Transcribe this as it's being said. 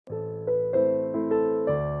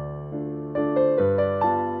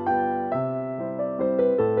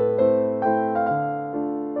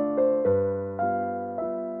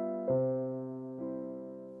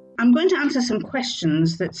answer some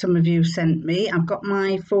questions that some of you sent me. I've got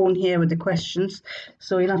my phone here with the questions,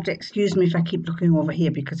 so you'll have to excuse me if I keep looking over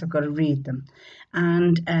here because I've got to read them.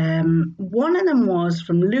 And one of them was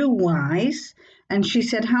from Lou Wise, and she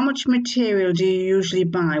said, how much material do you usually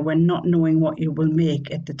buy when not knowing what you will make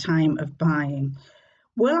at the time of buying?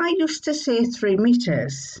 Well, I used to say 3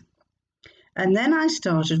 meters. And then I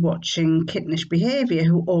started watching Kittenish Behaviour,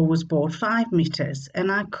 who always bought 5 meters.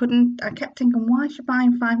 And I kept thinking, why is she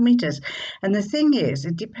buying 5 meters? And the thing is,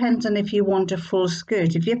 it depends on if you want a full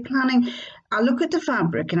skirt. If you're planning, I look at the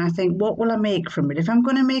fabric and I think, what will I make from it? If I'm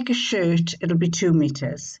going to make a shirt, it'll be 2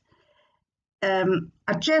 meters.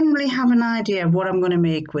 I generally have an idea of what I'm going to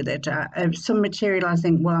make with it. Some material I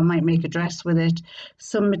think, well, I might make a dress with it.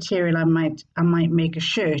 Some material I might make a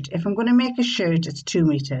shirt. If I'm going to make a shirt, it's 2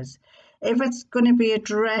 meters. If it's going to be a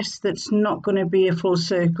dress that's not going to be a full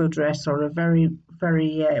circle dress or a very,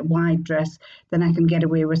 very wide dress, then I can get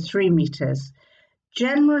away with 3 meters.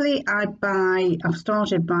 Generally, I've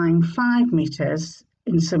started buying 5 meters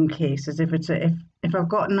in some cases if I've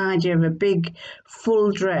got an idea of a big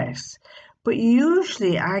full dress. But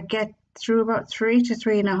usually I get through about 3 to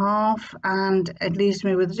 3.5, and it leaves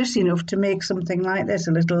me with just enough to make something like this,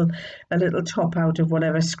 a little top out of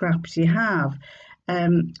whatever scraps you have.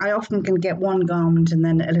 I often can get one garment and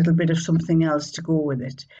then a little bit of something else to go with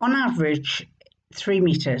it. On average, 3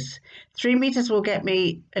 meters. 3 meters will get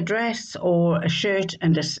me a dress or a shirt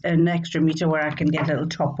and an extra meter where I can get a little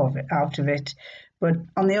top out of it. But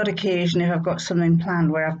on the odd occasion, if I've got something planned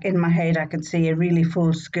where in my head I can see a really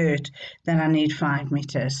full skirt, then I need 5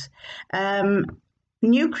 meters.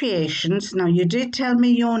 New creations. Now, you did tell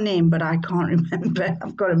me your name, but I can't remember.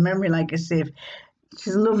 I've got a memory like a sieve.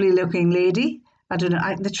 She's a lovely looking lady. I don't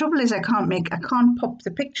know. The trouble is I can't pop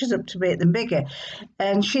the pictures up to make them bigger.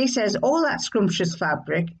 And she says, all that scrumptious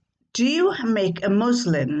fabric, do you make a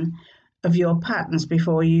muslin of your patterns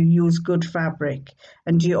before you use good fabric?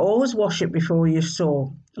 And do you always wash it before you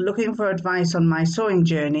sew? Looking for advice on my sewing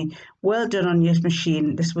journey. Well done on your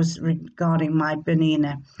machine. This was regarding my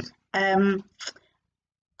Bernina.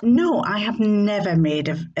 No, I have never made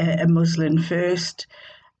a muslin first.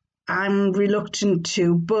 I'm reluctant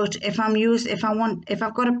to, but if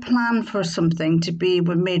I've got a plan for something to be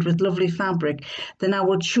made with lovely fabric, then I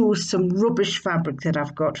will choose some rubbish fabric that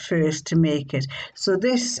I've got first to make it. So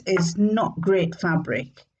this is not great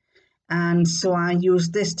fabric, and so I use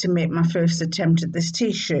this to make my first attempt at this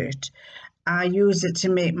t-shirt. I use it to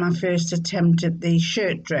make my first attempt at the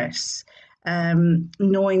shirt dress,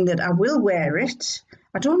 knowing that I will wear it.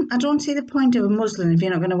 I don't see the point of a muslin if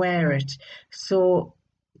you're not going to wear it. So,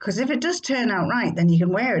 because if it does turn out right, then you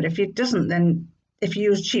can wear it. If it doesn't, then if you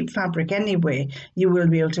use cheap fabric anyway, you will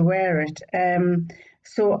be able to wear it.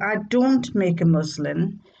 So I don't make a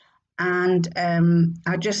muslin, and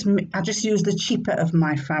I just use the cheaper of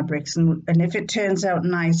my fabrics. And if it turns out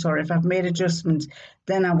nice, or if I've made adjustments,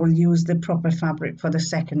 then I will use the proper fabric for the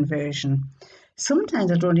second version.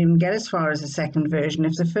 Sometimes I don't even get as far as the second version.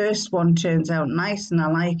 If the first one turns out nice and I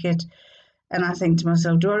like it, and I think to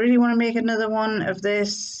myself, do I really want to make another one of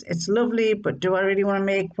this? It's lovely, but do I really want to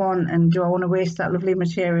make one? And do I want to waste that lovely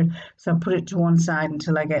material? So I put it to one side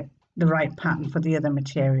until I get the right pattern for the other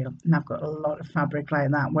material. And I've got a lot of fabric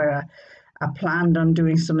like that where I planned on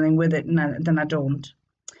doing something with it and then I don't.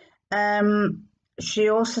 She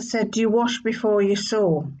also said, do you wash before you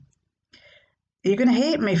sew? You're going to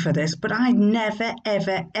hate me for this, but I never,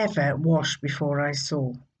 ever, ever wash before I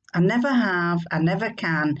sew. I never have, I never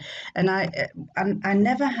can, and I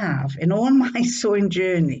never have. In all my sewing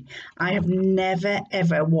journey, I have never,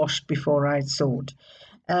 ever washed before I'd sewed.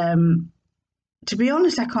 To be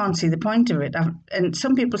honest, I can't see the point of it. And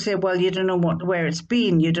some people say, well, you don't know where it's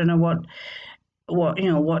been, you don't know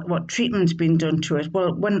what treatment's been done to it.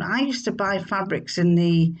 Well, when I used to buy fabrics in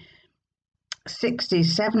the 60s,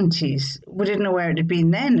 70s, we didn't know where it had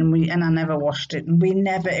been then, and I never washed it, and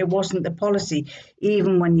it wasn't the policy.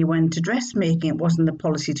 Even when you went to dressmaking, it wasn't the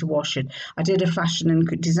policy to wash it. I did a fashion and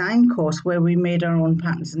design course where we made our own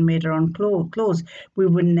patterns and made our own clothes. We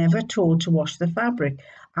were never told to wash the fabric.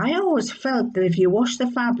 I always felt that if you wash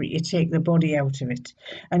the fabric, you take the body out of it.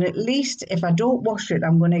 And at least if I don't wash it,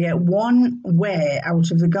 I'm going to get one wear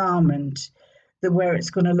out of the garment where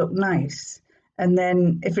it's going to look nice. And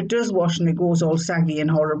then if it does wash and it goes all saggy and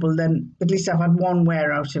horrible, then at least I've had one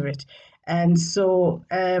wear out of it. And so,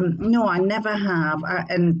 no, I never have.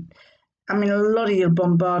 And I mean, a lot of you'll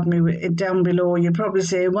bombard me with it down below. You'll probably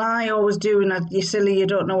say, why always doing that? You're silly, you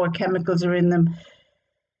don't know what chemicals are in them.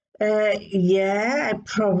 Yeah,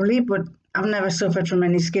 probably, but I've never suffered from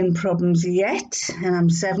any skin problems yet, and I'm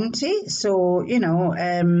 70. So,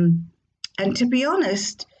 and to be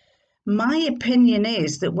honest, My opinion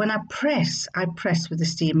is that when I press with a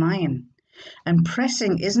steam iron. And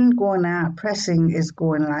pressing isn't going out, pressing is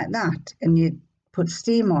going like that, and you put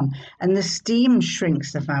steam on, and the steam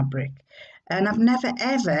shrinks the fabric. And I've never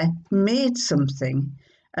ever made something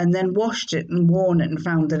and then washed it and worn it and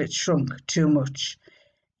found that it shrunk too much.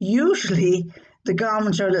 Usually the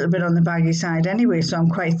garments are a little bit on the baggy side anyway, so I'm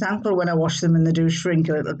quite thankful when I wash them and they do shrink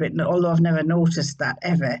a little bit, although I've never noticed that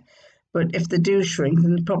ever. But if they do shrink,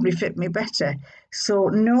 then they probably fit me better. So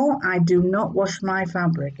no, I do not wash my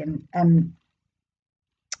fabric. And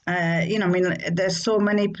you know, I mean, there's so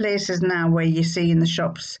many places now where you see in the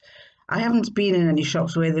shops. I haven't been in any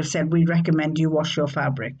shops where they've said we recommend you wash your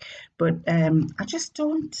fabric, but I just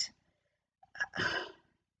don't.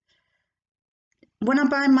 When I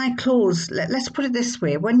buy my clothes, let's put it this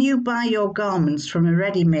way: when you buy your garments from a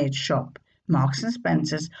ready-made shop, Marks and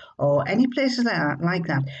Spencer's, or any places like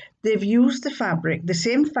that, they've used the fabric, the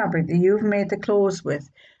same fabric that you've made the clothes with.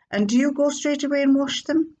 And do you go straight away and wash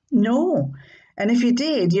them? No. And if you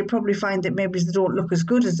did, you'd probably find that maybe they don't look as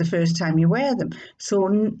good as the first time you wear them. So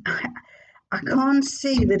I can't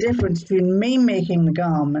see the difference between me making the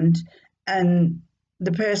garment and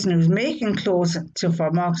the person who's making clothes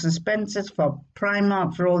for Marks and Spencer's, for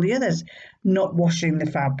Primark, for all the others, not washing the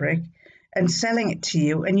fabric and selling it to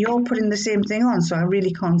you, and you're putting the same thing on. So I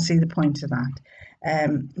really can't see the point of that.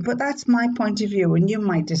 But that's my point of view, and you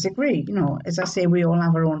might disagree. You know, as I say, we all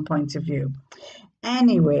have our own point of view.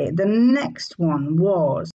 Anyway, the next one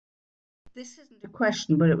was, this isn't a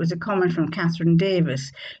question, but it was a comment from Catherine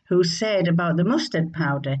Davis, who said about the mustard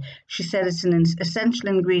powder. She said it's an essential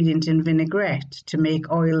ingredient in vinaigrette to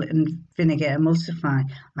make oil and vinegar emulsify.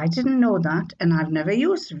 I didn't know that, and I've never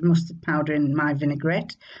used mustard powder in my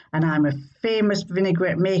vinaigrette, and I'm a famous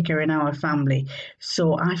vinaigrette maker in our family.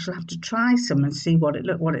 So I shall have to try some and see what it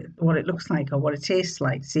looks like, or what it tastes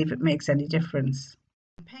like, see if it makes any difference.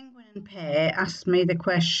 Penguin and Pear asked me the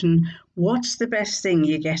question, what's the best thing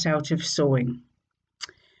you get out of sewing?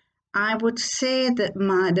 I would say that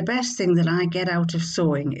the best thing that I get out of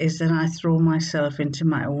sewing is that I throw myself into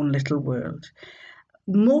my own little world.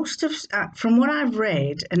 From what I've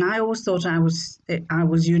read, and I always thought I was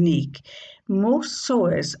unique, most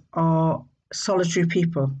sewers are solitary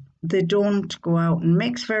people. They don't go out and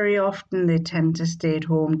mix very often. They tend to stay at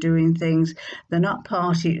home doing things. They're not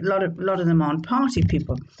party. A lot of them aren't party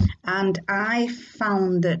people. And I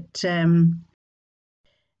found that on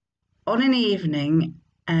an evening,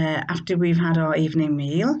 after we've had our evening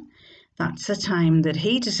meal, that's the time that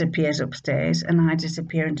he disappears upstairs and I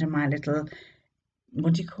disappear into my little,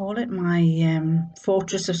 what do you call it? My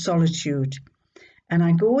fortress of solitude. And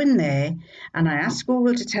I go in there and I ask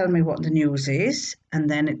Google to tell me what the news is, and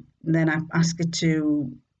then I ask it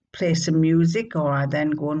to play some music, or I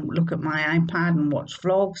then go and look at my iPad and watch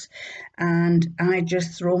vlogs, and I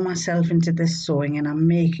just throw myself into this sewing, and I'm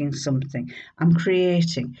making something, I'm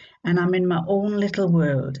creating, and I'm in my own little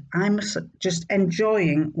world. I'm just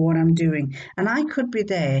enjoying what I'm doing, and I could be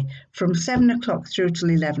there from 7 o'clock through till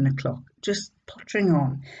 11 o'clock, just pottering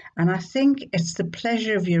on. And I think it's the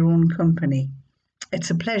pleasure of your own company. It's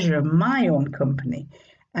a pleasure of my own company,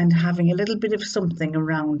 and having a little bit of something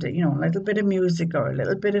around it, you know, a little bit of music or a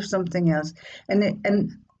little bit of something else.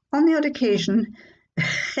 And on the odd occasion,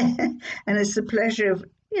 and it's the pleasure of,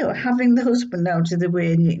 you know, having the husband out of the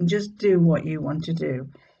way and you can just do what you want to do.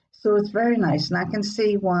 So it's very nice, and I can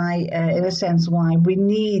see why, in a sense, why we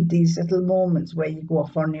need these little moments where you go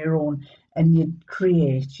off on your own and you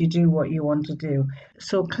create, you do what you want to do.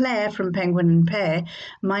 So Claire from Penguin and Pear,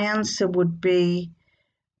 my answer would be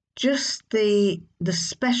just the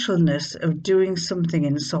specialness of doing something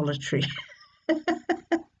in solitary.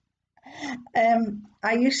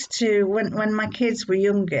 I used to, when my kids were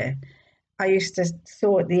younger, I used to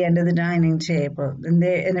sew at the end of the dining table, and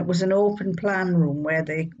it was an open plan room where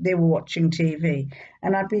they were watching TV,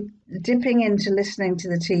 and I'd be dipping into listening to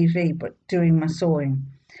the TV but doing my sewing.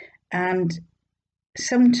 And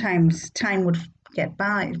sometimes time would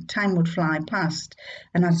fly past,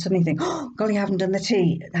 and I'd suddenly think, oh golly, I haven't done the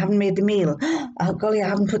tea, I haven't made the meal, oh golly, I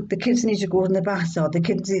haven't put, the kids need to go in the bath, or the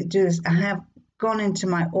kids need to do this. I have gone into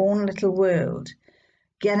my own little world,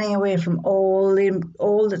 getting away from all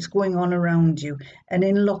that's going on around you. And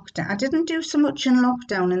in lockdown, I didn't do so much in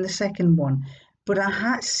lockdown in the second one, but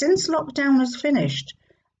since lockdown has finished,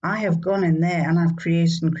 I have gone in there and I've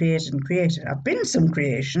created and created and created. I've been some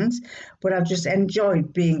creations, but I've just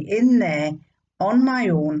enjoyed being in there on my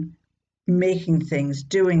own, making things,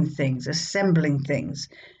 doing things, assembling things.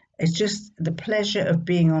 It's just the pleasure of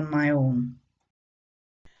being on my own.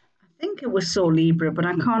 I think it was Solibra, but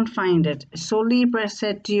I can't find it. Solibra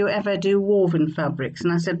said, do you ever do woven fabrics?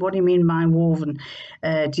 And I said, what do you mean by woven?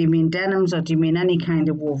 Do you mean denims, or do you mean any kind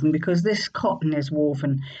of woven? Because this cotton is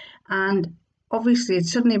woven. And obviously it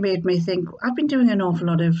suddenly made me think, I've been doing an awful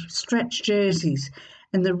lot of stretch jerseys.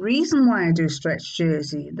 And the reason why I do stretch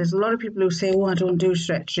jersey, there's a lot of people who say, oh, I don't do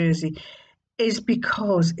stretch jersey, is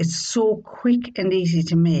because it's so quick and easy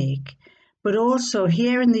to make. But also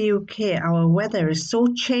here in the UK, our weather is so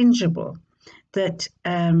changeable that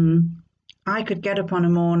I could get up on a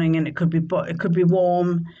morning and it could be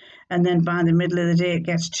warm, and then by the middle of the day it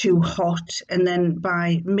gets too hot, and then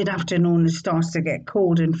by mid-afternoon it starts to get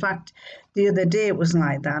cold. In fact, the other day it was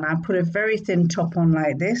like that. I put a very thin top on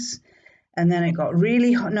like this, and then it got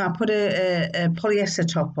really hot. No, I put a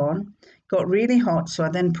polyester top on, got really hot, so I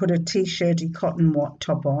then put a t-shirty cotton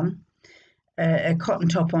top on. A cotton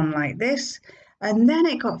top on like this, and then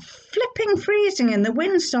it got flipping freezing and the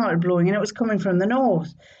wind started blowing and it was coming from the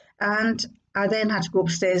north, and I then had to go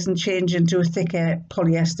upstairs and change into a thicker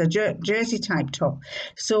polyester jersey type top.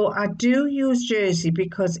 So I do use jersey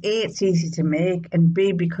because A, it's easy to make, and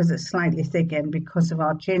B, because it's slightly thicker, and because of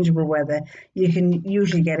our changeable weather you can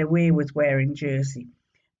usually get away with wearing jersey.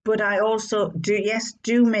 But I also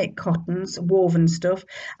do make cottons, woven stuff.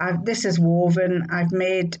 This is woven. I've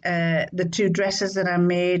made the two dresses that I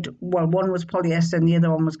made. Well, one was polyester and the other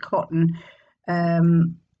one was cotton.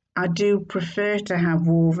 I do prefer to have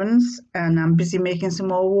wovens, and I'm busy making some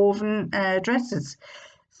more woven dresses.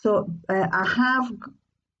 So I have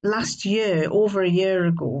last year, over a year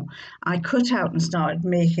ago, I cut out and started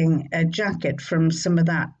making a jacket from some of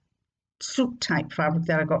that silk type fabric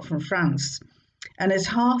that I got from France. And it's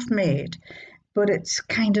half made, but it's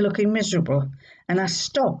kind of looking miserable. And I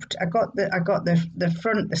stopped. I got the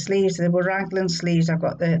front, the sleeves, they were raglan sleeves. I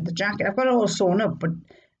got the jacket. I've got it all sewn up, but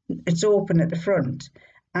it's open at the front,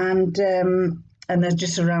 and they're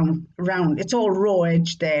just round. It's all raw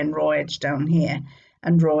edge there and raw edge down here,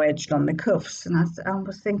 and raw edged on the cuffs. And I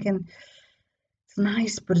was thinking, it's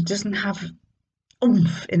nice, but it doesn't have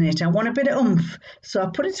oomph in it. I want a bit of oomph, so I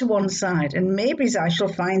put it to one side, and maybe I shall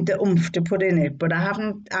find the oomph to put in it, but I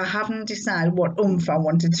haven't decided what oomph I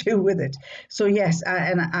want to do with it. So yes,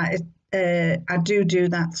 I do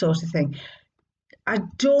that sort of thing. I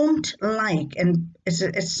don't like, and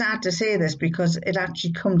it's sad to say this because it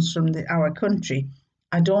actually comes from our country,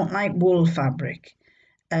 I don't like wool fabric.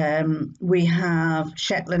 We have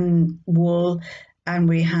Shetland wool, and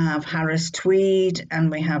we have Harris tweed,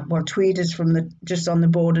 and we have, well, tweed is from just on the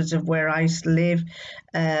borders of where I live.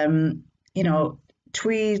 You know,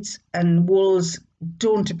 tweeds and wools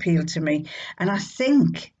don't appeal to me, and I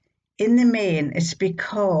think in the main it's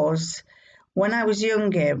because when I was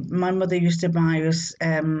younger, my mother used to buy us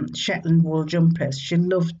Shetland wool jumpers. She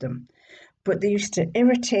loved them, but they used to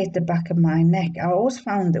irritate the back of my neck. I always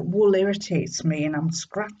found that wool irritates me, and I'm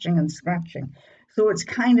scratching and scratching. So it's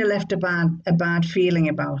kind of left a bad feeling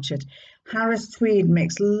about it. Harris tweed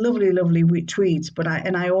makes lovely tweeds, but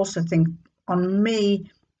I also think on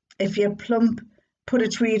me, if you're plump, put a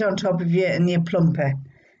tweed on top of you and you're plumper.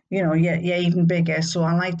 You know, you're even bigger. So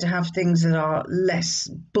I like to have things that are less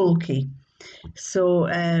bulky. So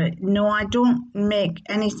no, I don't make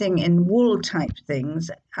anything in wool type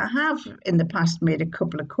things. I have in the past made a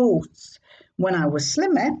couple of coats when I was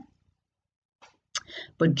slimmer.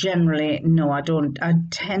 But generally, no, I don't. I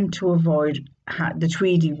tend to avoid the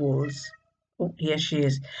tweedy wools. Oh, here she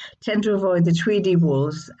is. Tend to avoid the tweedy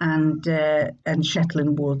wools and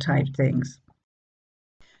Shetland wool type things.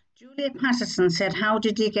 Julia Patterson said, how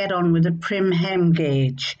did you get on with the Prym hem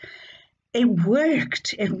gauge? It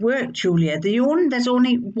worked. It worked, Julia. There's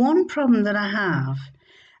only one problem that I have,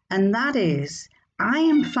 and that is I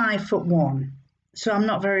am 5'1". So I'm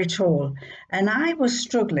not very tall, and I was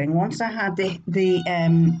struggling once I had the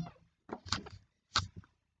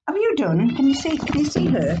have you done? Can you see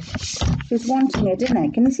her? She's wanting her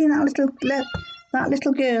dinner. Can you see that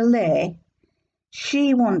little girl there?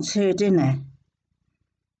 She wants her dinner.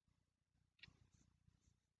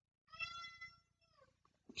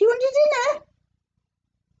 Do you want your dinner?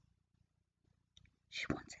 She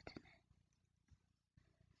wants her dinner.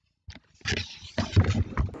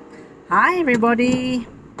 Hi everybody,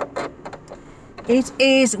 it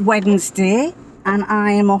is Wednesday and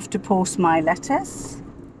I am off to post my letters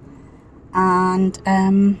and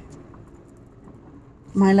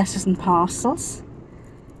my letters and parcels.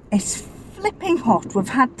 It's flipping hot. We've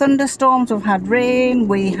had thunderstorms, we've had rain,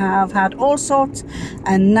 we have had all sorts,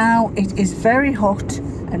 and now it is very hot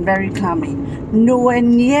and very clammy. Nowhere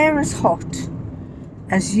near as hot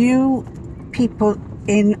as you people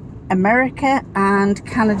in America and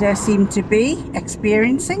Canada seem to be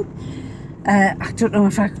experiencing. I don't know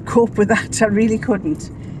if I could cope with that. I really couldn't.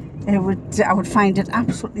 I would find it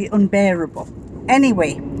absolutely unbearable.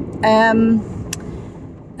 Anyway,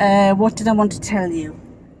 what did I want to tell you?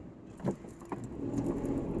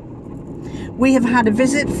 We have had a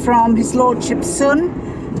visit from His Lordship's son,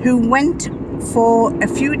 who went for a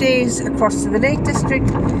few days across to the Lake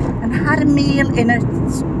District and had a meal in a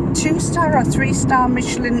 2-star or 3-star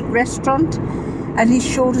Michelin restaurant, and he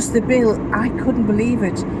showed us the bill. I couldn't believe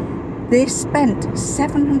it. They spent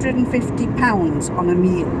 £750 on a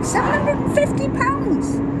meal.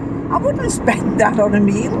 £750! I wouldn't spend that on a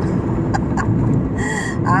meal.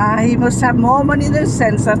 He must have more money than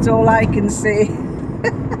sense, that's all I can say.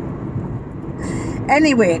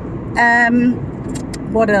 Anyway,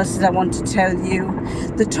 what else did I want to tell you?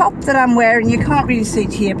 The top that I'm wearing, you can't really see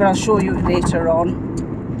it here, but I'll show you later on,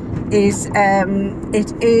 is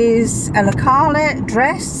it is a Lacala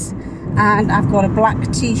dress, and I've got a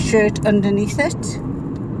black t-shirt underneath it.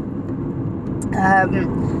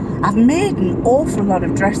 I've made an awful lot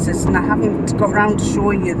of dresses and I haven't got around to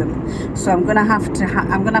showing you them, so I'm gonna have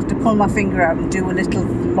to pull my finger out and do a little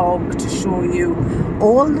vlog to show you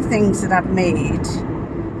all the things that I've made.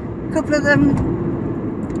 A couple of them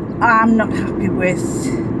I'm not happy with.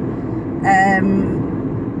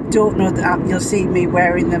 Don't know that you'll see me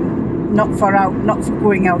wearing them, not for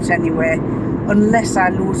going out anywhere, unless I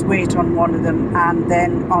lose weight on one of them, and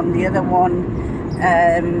then on the other one,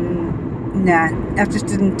 nah, I just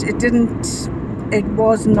didn't. It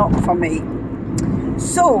was not for me.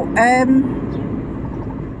 So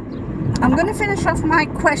I'm going to finish off my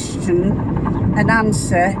question and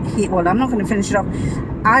answer here. Well, I'm not going to finish it off.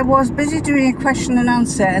 I was busy doing a question and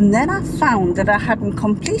answer, and then I found that I hadn't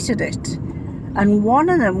completed it. And one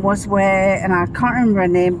of them was where, and I can't remember her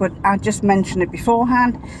name, but I just mentioned it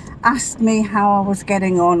beforehand, asked me how I was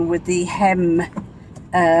getting on with the hem,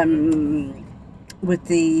 with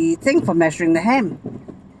the thing for measuring the hem.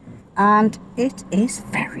 And it is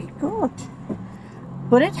very good.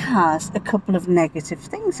 But it has a couple of negative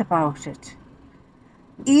things about it.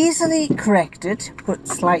 Easily corrected, but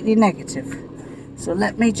slightly negative. So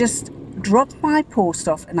let me just drop my post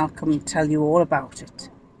off and I'll come and tell you all about it.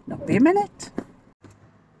 Not be a minute.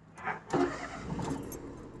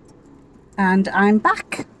 And I'm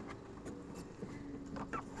back.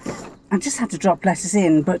 I just had to drop letters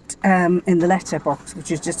in, but in the letterbox,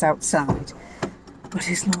 which is just outside. But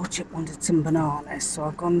His Lordship wanted some bananas, so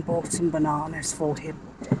I've gone and bought some bananas for him.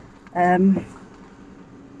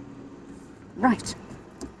 Right.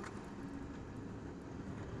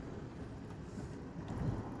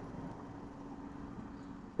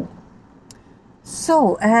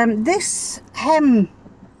 So this hem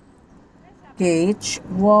gauge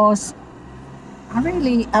was, I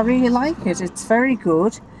really like it. It's very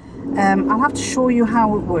good. I'll have to show you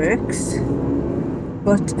how it works,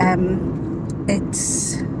 but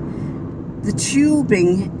it's, the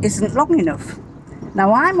tubing isn't long enough.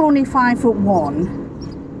 Now I'm only 5'1",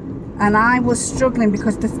 and I was struggling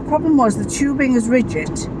because the problem was the tubing is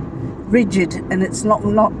rigid, and it's not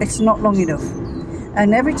long enough.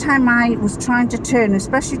 And every time I was trying to turn,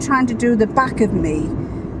 especially trying to do the back of me,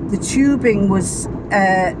 the tubing was,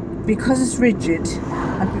 because it's rigid,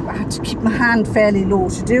 I had to keep my hand fairly low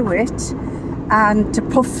to do it, and to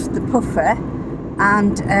puff the puffer,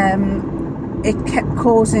 and it kept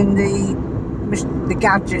causing the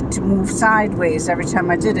gadget to move sideways every time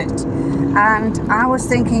I did it. And I was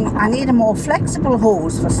thinking, I need a more flexible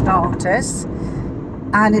hose for starters,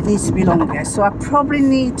 and it needs to be longer, so I probably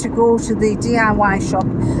need to go to the DIY shop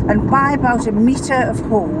and buy about 1 meter of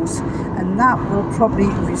hose, and that will probably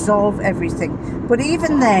resolve everything. But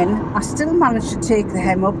even then, I still managed to take the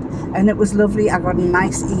hem up, and it was lovely. I got a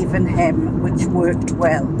nice even hem, which worked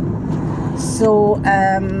well. So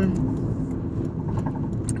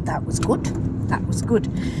that was good. That was good.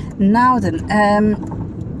 Now then,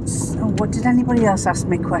 so what did anybody else ask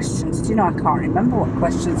me questions? Do you know, I can't remember what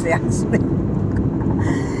questions they asked me.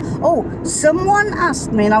 Oh, someone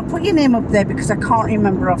asked me, and I'll put your name up there because I can't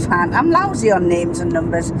remember offhand. I'm lousy on names and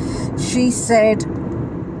numbers. She said,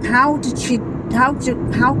 how could you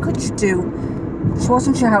do, she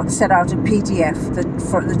wasn't sure how to set out a PDF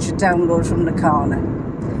that you download from Lacala.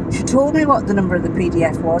 She told me what the number of the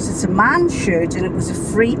PDF was. It's a man's shirt, and it was a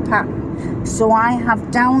free pattern. So I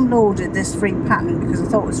have downloaded this free pattern because I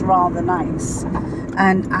thought it was rather nice.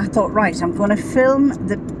 And I thought, right, I'm going to film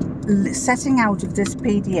the setting out of this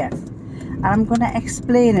PDF, and I'm going to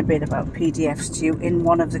explain a bit about PDFs to you in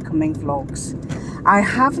one of the coming vlogs. I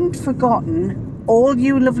haven't forgotten all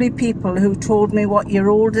you lovely people who told me what your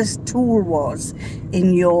oldest tool was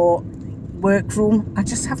in your workroom. I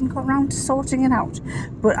just haven't got around to sorting it out,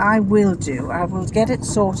 but I will do. I will get it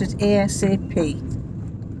sorted ASAP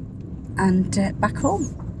and back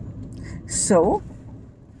home. So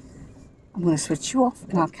I'm going to switch you off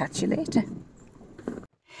and I'll catch you later.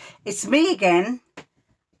 It's me again.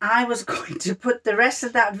 I was going to put the rest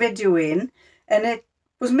of that video in and it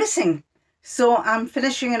was missing, so I'm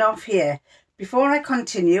finishing it off here. Before I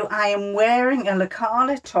continue, I am wearing a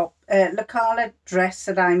Lacala dress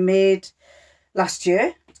that I made last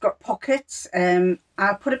year. It's got pockets.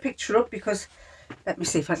 I'll put a picture up because, let me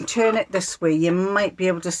see if I can turn it this way. You might be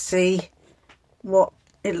able to see what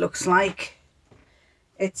it looks like.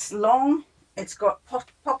 It's long. It's got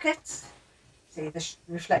pockets. See the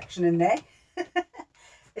reflection in there.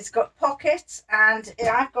 It's got pockets, and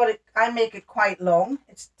I make it quite long.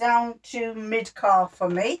 It's down to mid-calf for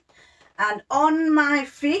me. And on my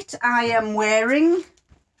feet I am wearing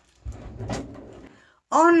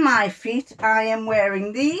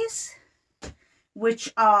these,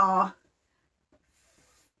 which are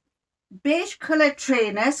beige coloured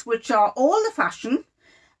trainers, which are all the fashion.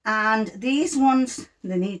 And these ones,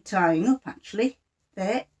 they need tying up actually.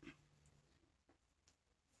 There.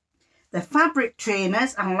 They're fabric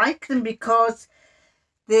trainers. I like them because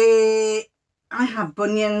I have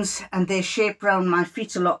bunions and they shape around my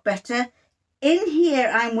feet a lot better. In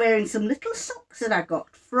here I'm wearing some little socks that I got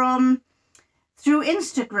through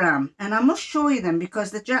Instagram, and I must show you them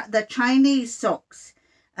because they're Chinese socks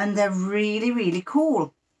and they're really, really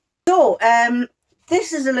cool. So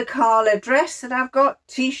this is a Lacala dress that I've got.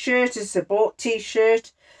 T-shirt is a bought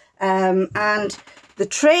t-shirt, and the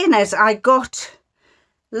trainers I got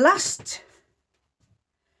in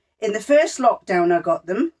the first lockdown. I got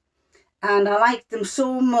them and I liked them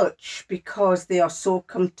so much because they are so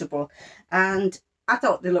comfortable, and I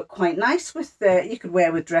thought they looked quite nice with you could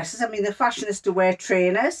wear with dresses. I mean, the fashion is to wear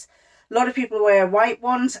trainers. A lot of people wear white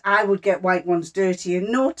ones. I would get white ones dirty in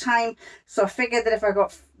no time, so I figured that if I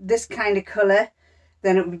got this kind of colour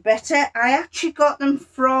then it would be better. I actually got them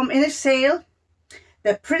in a sale.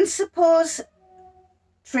 They're Principles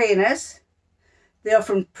trainers. They are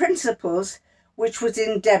from Principles, which was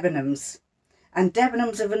in Debenhams. And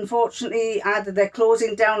Debenhams have unfortunately, either they're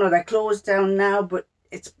closing down or they're closed down now, but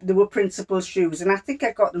they were Principles shoes. And I think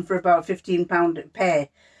I got them for about £15 a pair.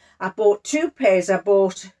 I bought two pairs. I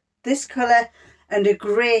bought this colour and a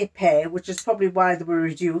grey pair, which is probably why they were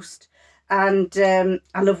reduced. And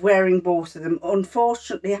I love wearing both of them.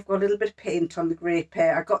 Unfortunately, I've got a little bit of paint on the grey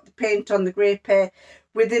pair. I got the paint on the grey pair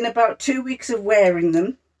within about 2 weeks of wearing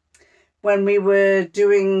them, when we were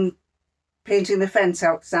painting the fence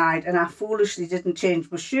outside, and I foolishly didn't change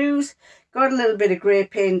my shoes. Got a little bit of grey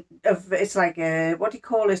paint, it's like a, what do you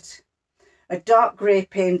call it? A dark grey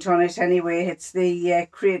paint on it anyway. It's the,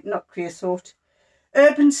 not creosote,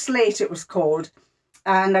 Urban Slate it was called.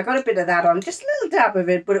 And I got a bit of that on, just a little dab of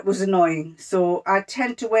it, but it was annoying. So I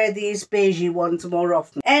tend to wear these beigey ones more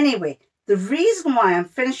often. Anyway, the reason why I'm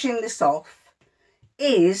finishing this off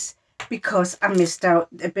is because I missed out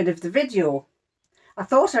a bit of the video. I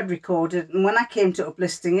thought I'd recorded, and when I came to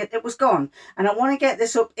uplisting it, it was gone. And I want to get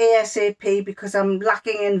this up ASAP because I'm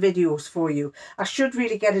lacking in videos for you. I should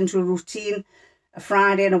really get into a routine, a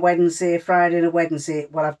Friday and a Wednesday, Friday and a Wednesday.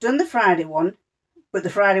 Well, I've done the Friday one, but the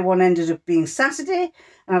Friday one ended up being Saturday,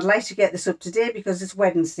 and I'd like to get this up today because it's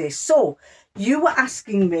Wednesday. So, you were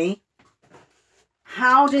asking me,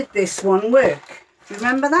 how did this one work? Do you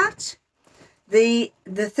remember that? The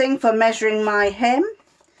thing for measuring my hem?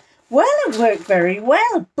 Well, it worked very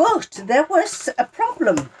well, but there was a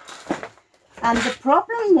problem. And the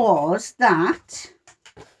problem was that,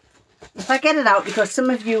 if I get it out, because some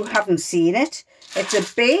of you haven't seen it, it's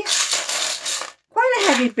a base, quite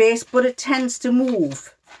a heavy base, but it tends to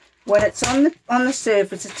move. When it's on the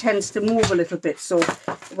surface, it tends to move a little bit. So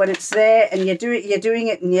when it's there and you're doing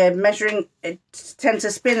it and you're measuring, it tends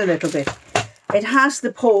to spin a little bit. It has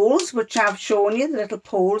the poles, which I've shown you, the little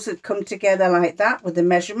poles that come together like that with the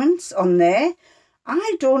measurements on there.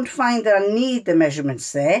 I don't find that I need the measurements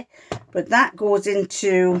there, but that goes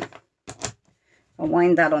into, I'll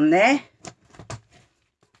wind that on there.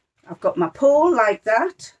 I've got my pole like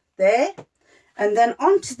that, there, and then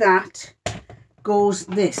onto that goes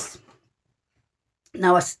this.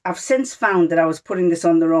 Now, I've since found that I was putting this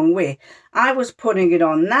on the wrong way. I was putting it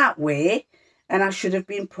on that way, and I should have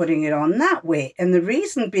been putting it on that way. And the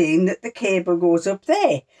reason being that the cable goes up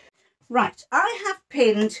there. Right, I have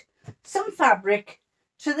pinned some fabric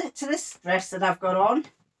to this dress that I've got on,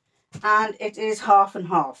 and it is half and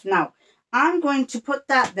half. Now, I'm going to put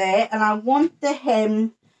that there, and I want the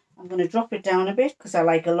hem, I'm going to drop it down a bit because I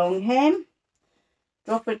like a long hem.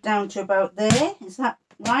 Drop it down to about there. Is that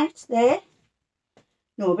right there?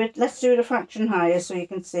 No, but let's do it a fraction higher so you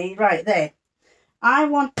can see. Right there. I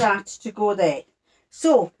want that to go there.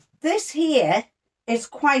 So this here is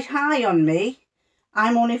quite high on me.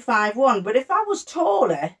 I'm only 5'1", but if I was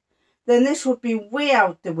taller, then this would be way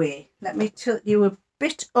out the way. Let me tilt you a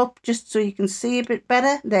bit up just so you can see a bit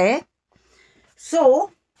better there.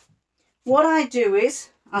 So what I do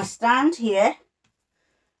is I stand here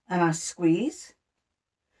and I squeeze,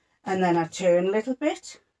 and then I turn a little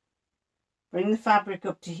bit, bring the fabric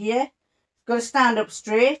up to here. Got to stand up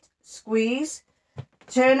straight, squeeze,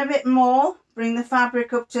 turn a bit more, bring the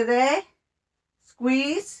fabric up to there,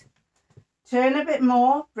 squeeze, turn a bit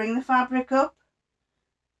more, bring the fabric up,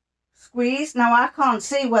 squeeze. Now I can't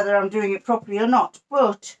see whether I'm doing it properly or not,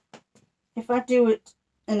 but if I do it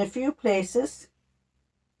in a few places,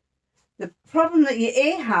 the problem that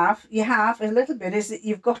you have a little bit is that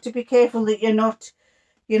you've got to be careful that you're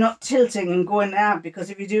not tilting and going out,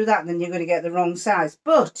 because if you do that then you're going to get the wrong size.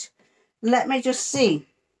 But let me just see.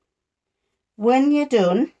 When you're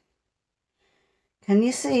done, can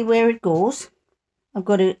you see where it goes? I've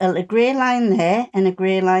got a grey line there and a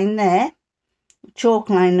grey line there. A chalk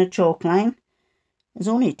line and a chalk line. There's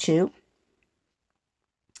only two.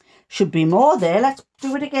 Should be more there. Let's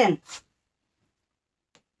do it again.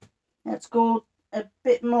 Let's go a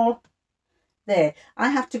bit more there. I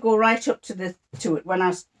have to go right up to it when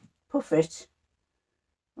I puff it.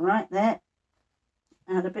 Right there.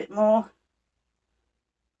 Add a bit more.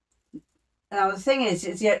 Now the thing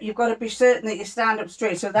is you've got to be certain that you stand up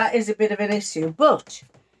straight, so that is a bit of an issue, but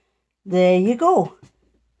there you go.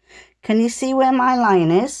 Can you see where my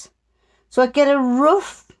line is? So I get a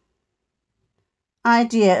rough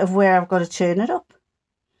idea of where I've got to turn it up.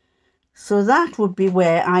 So that would be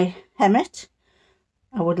where I hem it.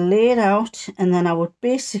 I would lay it out, and then I would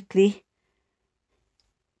basically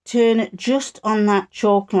turn it just on that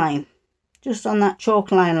chalk line. Just on that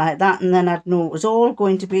chalk line like that, and then I'd know it was all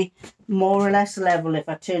going to be more or less level if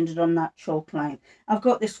I turned it on that chalk line. I've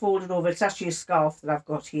got this folded over. It's actually a scarf that I've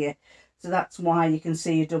got here, so that's why you can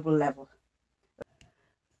see a double level.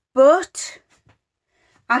 But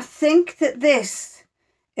I think that this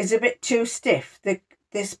is a bit too stiff,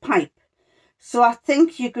 this pipe. So I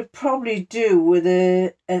think you could probably do with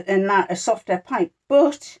a softer pipe,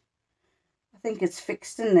 but I think it's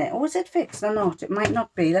fixed in there. Oh, is it fixed or not? It might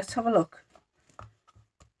not be. Let's have a look.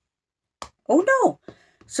 Oh no,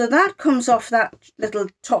 so that comes off that little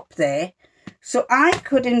top there. So I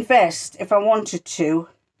could invest, if I wanted to,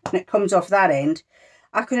 and it comes off that end,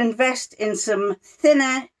 I could invest in some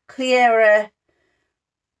thinner, clearer,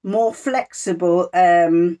 more flexible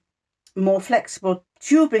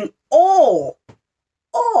tubing. Or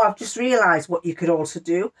I've just realised what you could also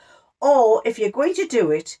do. Or if you're going to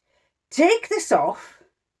do it, take this off,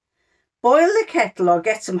 boil the kettle or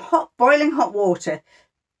get some boiling hot water.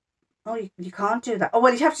 Oh, you can't do that. Oh,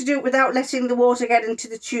 well, you have to do it without letting the water get into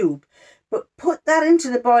the tube. But put that into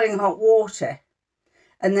the boiling hot water,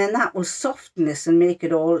 and then that will soften this and make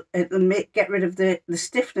it all, get rid of the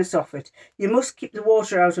stiffness of it. You must keep the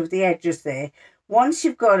water out of the edges there. Once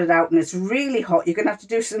you've got it out and it's really hot, you're going to have to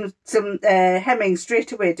do some hemming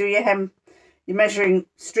straight away. Do your hem, your measuring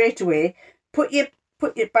straight away. Put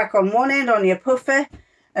it back on one end on your puffer,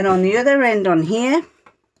 and on the other end on here.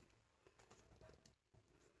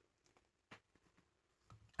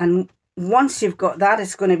 And once you've got that,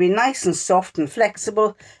 it's going to be nice and soft and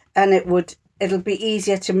flexible, and it'll be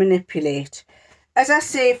easier to manipulate. As I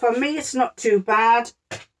say, for me, it's not too bad.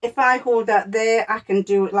 If I hold that there, I can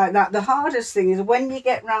do it like that. The hardest thing is when you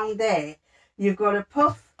get round there, you've got to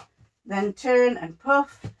puff, then turn and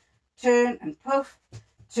puff, turn and puff,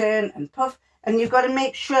 turn and puff. And you've got to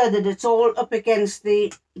make sure that it's all up against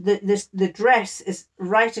the dress is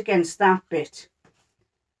right against that bit.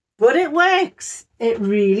 But it works. It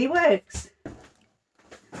really works.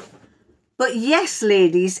 But yes,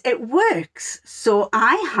 ladies, it works. So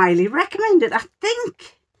I highly recommend it. I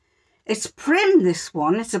think it's Prym, this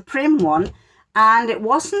one. It's a Prym one. And it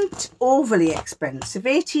wasn't overly expensive.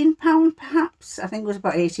 £18 perhaps. I think it was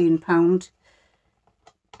about £18.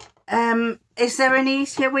 Is there an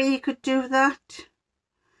easier way you could do that?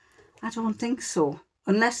 I don't think so.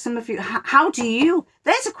 Unless some of you, how do you,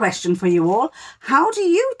 there's a question for you all. How do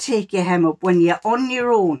you take your hem up when you're on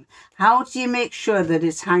your own? How do you make sure that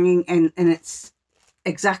it's hanging and it's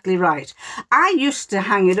exactly right? I used to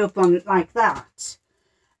hang it up on like that.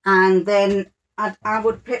 And then I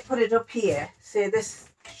would put it up here. Say this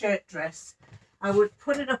shirt dress. I would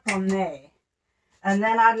put it up on there. And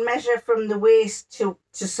then I'd measure from the waist to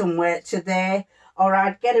somewhere to there. or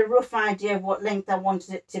I'd get a rough idea of what length I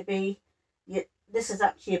wanted it to be. This is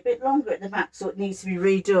actually a bit longer at the back, so it needs to be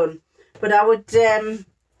redone. But I would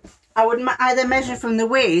either measure from the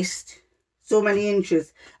waist, so many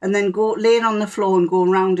inches, and then go laying on the floor and go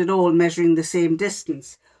around it all measuring the same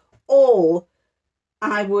distance, or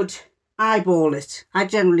I would eyeball it. I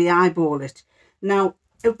generally eyeball it. Now,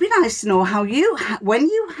 it would be nice to know how you, when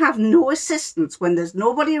you have no assistance, when there's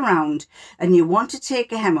nobody around and you want to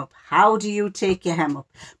take a hem up, how do you take your hem up?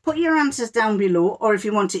 Put your answers down below, or if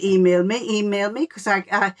you want to email me, because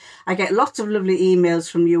I get lots of lovely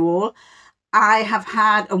emails from you all. I have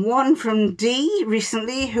had one from Dee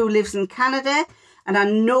recently, who lives in Canada, and I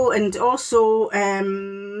know, and also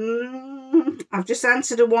I've just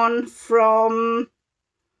answered a one from,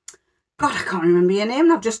 God, I can't remember your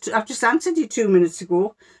name. I've just answered you 2 minutes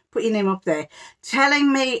ago. Put your name up there,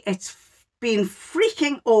 telling me it's been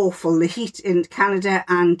freaking awful, the heat in Canada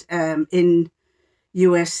and in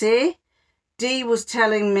USA. Dee was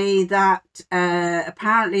telling me that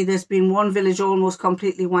apparently there's been one village almost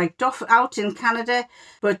completely wiped out in Canada,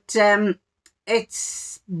 but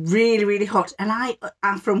it's really, really hot.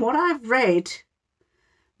 And from what I've read,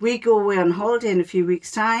 we go away on holiday in a few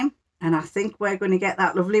weeks' time, and I think we're going to get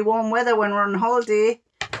that lovely warm weather when we're on holiday,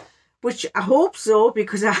 which I hope so,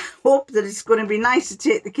 because I hope that it's going to be nice to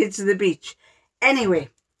take the kids to the beach. Anyway,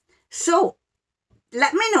 so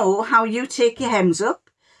let me know how you take your hems up,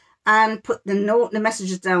 and put the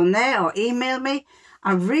messages down there, or email me.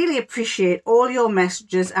 I really appreciate all your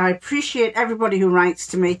messages. I appreciate everybody who writes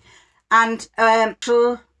to me, and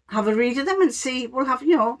she'll have a read of them and see. We'll have,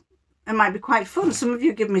 you know, it might be quite fun. Some of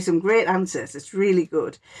you give me some great answers. It's really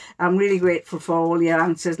good. I'm really grateful for all your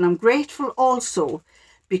answers, and I'm grateful also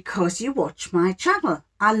because you watch my channel.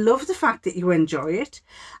 I love the fact that you enjoy it.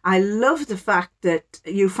 I love the fact that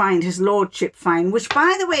you find his lordship fine, which,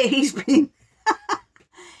 by the way, he's been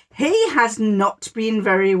he has not been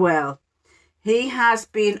very well. He has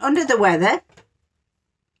been under the weather.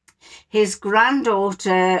 His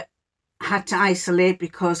granddaughter had to isolate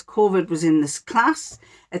because COVID was in this class.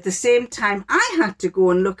 At the same time, I had to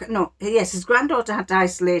go and look at, his granddaughter had to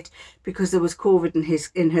isolate because there was COVID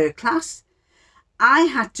in her class. I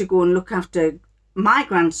had to go and look after my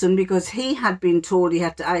grandson because he had been told he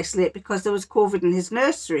had to isolate because there was COVID in his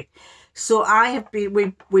nursery. So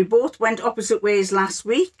we both went opposite ways last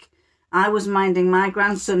week. I was minding my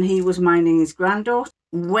grandson, he was minding his granddaughter.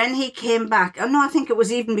 When he came back, I think it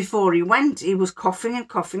was even before he went, he was coughing and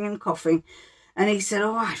coughing and coughing. And he said,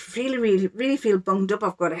 oh, I really feel bunged up.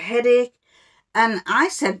 I've got a headache. And I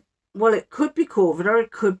said, well, it could be COVID, or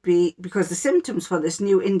it could be because the symptoms for this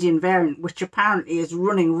new Indian variant, which apparently is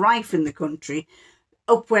running rife in the country,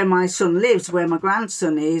 up where my son lives, where my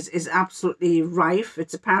grandson is absolutely rife.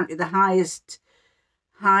 It's apparently the highest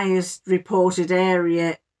reported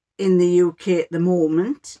area in the UK at the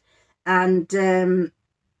moment. And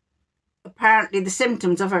apparently the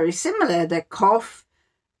symptoms are very similar. They're cough,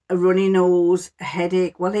 a runny nose, a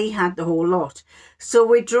headache. Well, he had the whole lot. So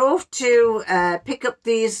we drove to pick up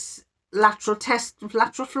these lateral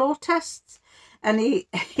flow tests, and he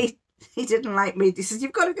didn't like me. He says,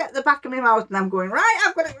 you've got to get the back of my mouth. And I'm going, right,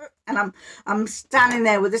 I've got it. And I'm standing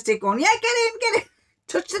there with the stick going, yeah, get in,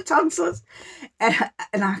 touch the tonsils. And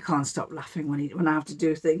I can't stop laughing when I have to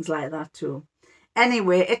do things like that to him.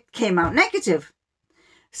 Anyway, it came out negative.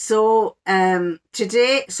 So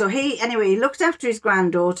today, he looked after his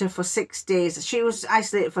granddaughter for 6 days. She was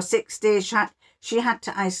isolated for 6 days. She had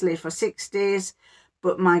to isolate for 6 days,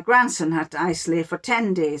 but my grandson had to isolate for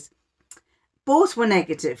 10 days. Both were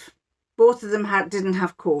negative. Both of them didn't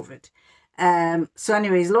have COVID. So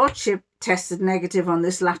anyway, his lordship tested negative on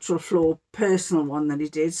this lateral flow personal one that he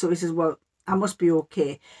did. So he says, well, I must be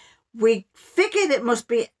okay. We figured it must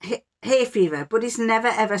be hay fever, but he's never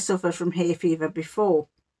ever suffered from hay fever before.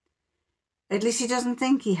 At least he doesn't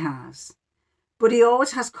think he has. But he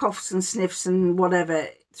always has coughs and sniffs and whatever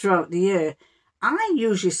throughout the year. I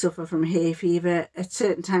usually suffer from hay fever at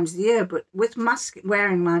certain times of the year, but with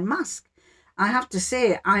wearing my mask, I have to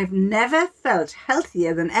say I've never felt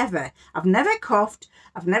healthier than ever. I've never coughed.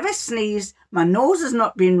 I've never sneezed. My nose has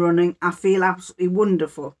not been running. I feel absolutely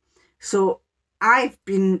wonderful. So I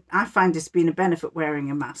find it's been a benefit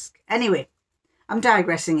wearing a mask. Anyway, I'm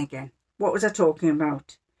digressing again. What was I talking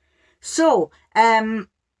about? So,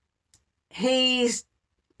 his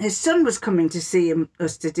son was coming to see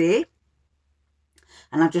us today.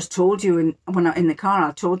 And I just told you, when I'm in the car,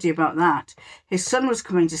 I told you about that. His son was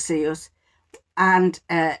coming to see us. And,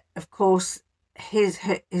 of course, his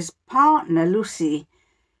partner, Lucy,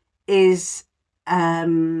 is,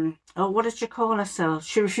 what did she call herself?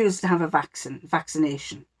 She refused to have a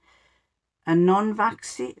vaccination. a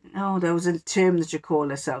non-vaccine. No, there was a term that you call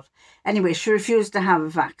herself. Anyway, she refused to have a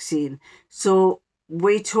vaccine. So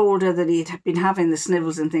we told her that he'd been having the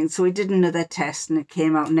snivels and things. So he did another test and it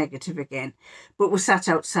came out negative again. But we sat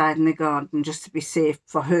outside in the garden just to be safe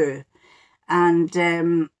for her.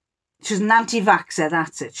 And she's an anti-vaxxer,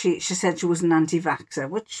 that's it. She said she was an anti-vaxxer,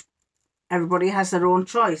 which everybody has their own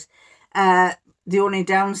choice. The only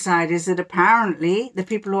downside is that apparently the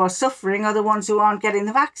people who are suffering are the ones who aren't getting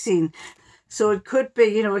the vaccine. So it could be,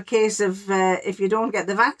 you know, a case of if you don't get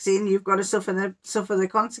the vaccine, you've got to suffer the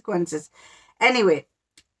consequences. Anyway,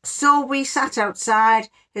 so we sat outside.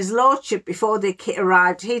 His lordship, before the kit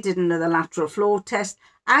arrived, he did another lateral flow test,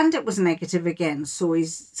 and it was negative again. So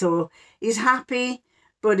he's happy,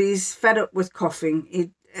 but he's fed up with coughing.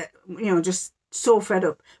 He, you know, just so fed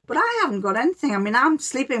up. But I haven't got anything. I mean, I'm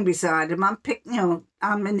sleeping beside him.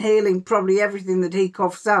 I'm inhaling probably everything that he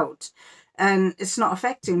coughs out, and it's not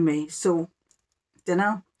affecting me. So, don't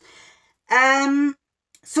know.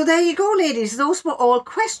 So there you go, ladies. Those were all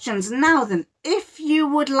questions. Now then, if you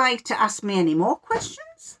would like to ask me any more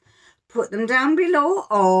questions, put them down below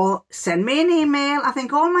or send me an email. I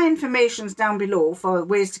think all my information's down below for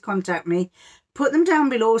ways to contact me. Put them down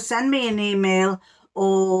below, send me an email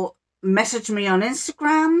or message me on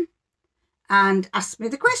Instagram and ask me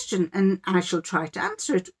the question, and I shall try to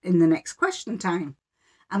answer it in the next question time.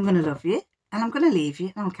 I'm going to love you and I'm going to leave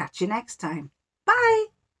you, and I'll catch you next time. Bye.